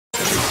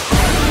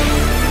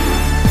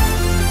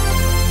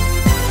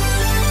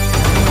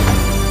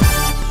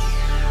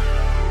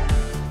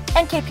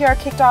NKPR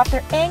kicked off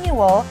their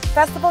annual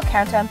Festival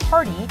Countdown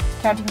party,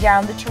 counting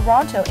down the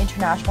Toronto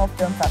International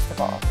Film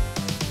Festival.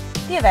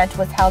 The event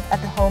was held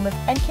at the home of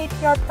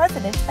NKPR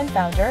President and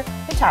founder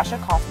Natasha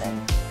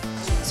Koifman.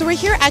 So we're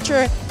here at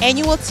your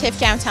annual TIFF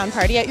Countdown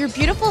party at your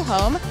beautiful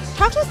home.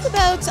 Talk to us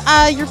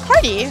about your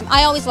party.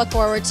 I always look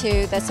forward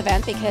to this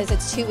event because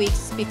it's 2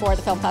 weeks before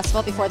the film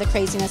festival, before the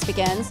craziness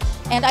begins.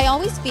 And I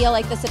always feel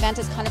like this event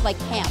is kind of like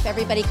camp,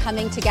 everybody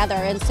coming together.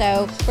 And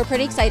so we're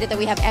pretty excited that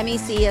we have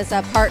MEC as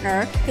a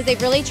partner because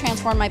they've really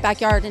transformed my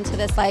backyard into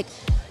this like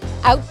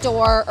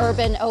outdoor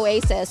urban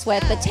oasis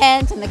with the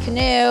tent and the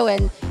canoe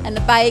and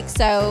the bike.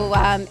 So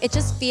it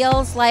just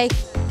feels like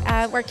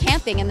we're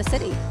camping in the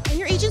city. And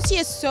your agency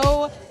is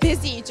so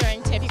busy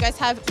during TIFF. You guys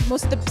have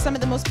some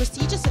of the most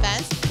prestigious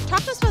events.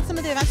 Talk to us about some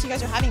of the events you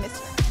guys are having this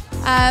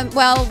year.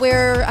 Well,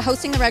 we're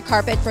hosting the red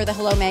carpet for the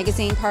Hello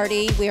Magazine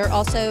party. We are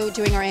also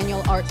doing our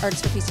annual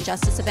Artists for Peace and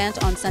Justice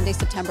event on Sunday,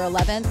 September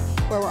 11th,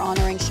 where we're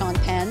honoring Sean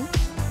Penn.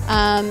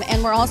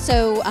 And we're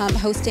also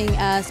hosting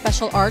a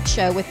special art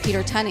show with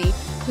Peter Tunney,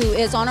 who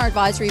is on our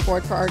advisory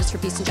board for Artists for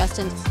Peace and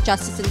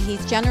Justice, and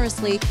he's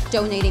generously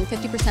donating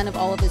 50% of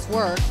all of his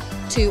work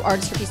to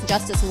Artists for Peace and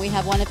Justice, and we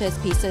have one of his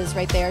pieces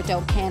right there,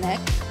 Don't Panic.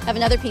 I have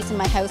another piece in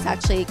my house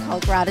actually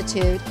called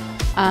Gratitude,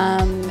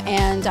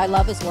 and I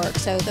love his work.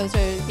 So those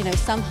are,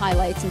 some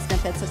highlights and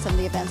snippets of some of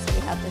the events that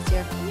we have this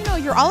year.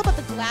 You're all about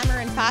the glamour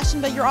and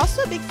fashion, but you're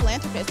also a big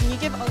philanthropist, and you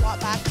give a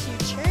lot back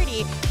to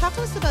charity. Talk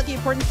to us about the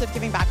importance of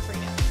giving back for you.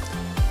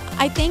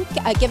 I think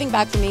giving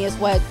back for me is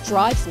what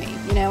drives me.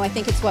 I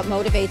think it's what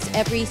motivates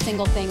every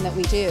single thing that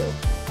we do.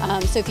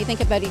 So if you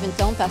think about even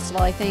Film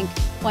Festival, I think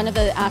one of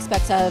the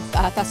aspects of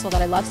festival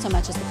that I love so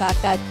much is the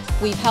fact that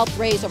we've helped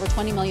raise over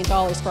 $20 million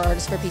for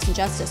Artists for Peace and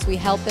Justice. We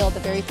helped build the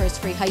very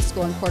first free high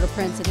school in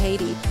Port-au-Prince in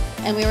Haiti,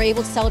 and we were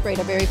able to celebrate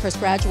our very first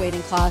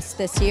graduating class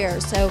this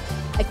year. So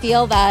I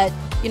feel that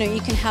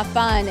you can have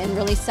fun and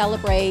really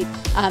celebrate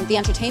the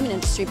entertainment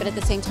industry, but at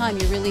the same time,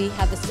 you really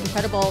have this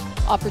incredible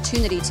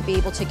opportunity to be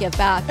able to give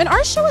back. And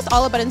our show is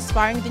all about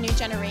inspiring the new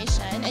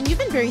generation, and you've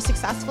been very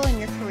successful in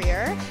your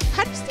career.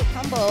 How do you stay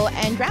humble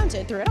and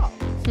grounded through it all?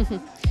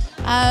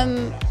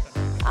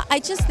 I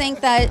just think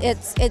that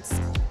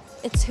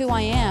it's who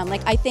I am.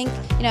 Like, I think,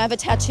 I have a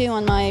tattoo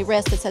on my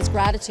wrist that says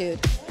gratitude.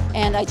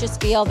 And I just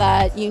feel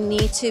that you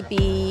need to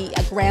be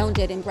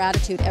grounded in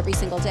gratitude every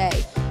single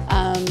day.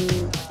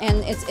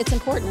 And it's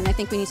important, and I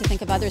think we need to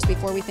think of others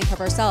before we think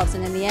of ourselves.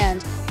 And in the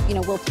end,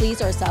 we'll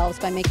please ourselves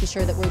by making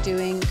sure that we're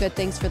doing good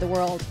things for the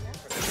world.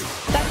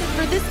 That's it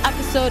for this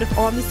episode of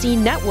On the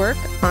Scene Network.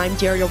 I'm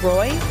Darriel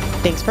Roy.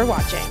 Thanks for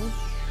watching.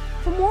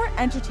 For more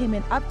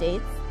entertainment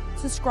updates,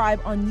 subscribe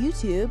on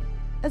YouTube,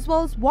 as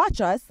well as watch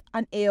us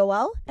on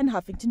AOL and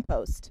Huffington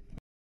Post.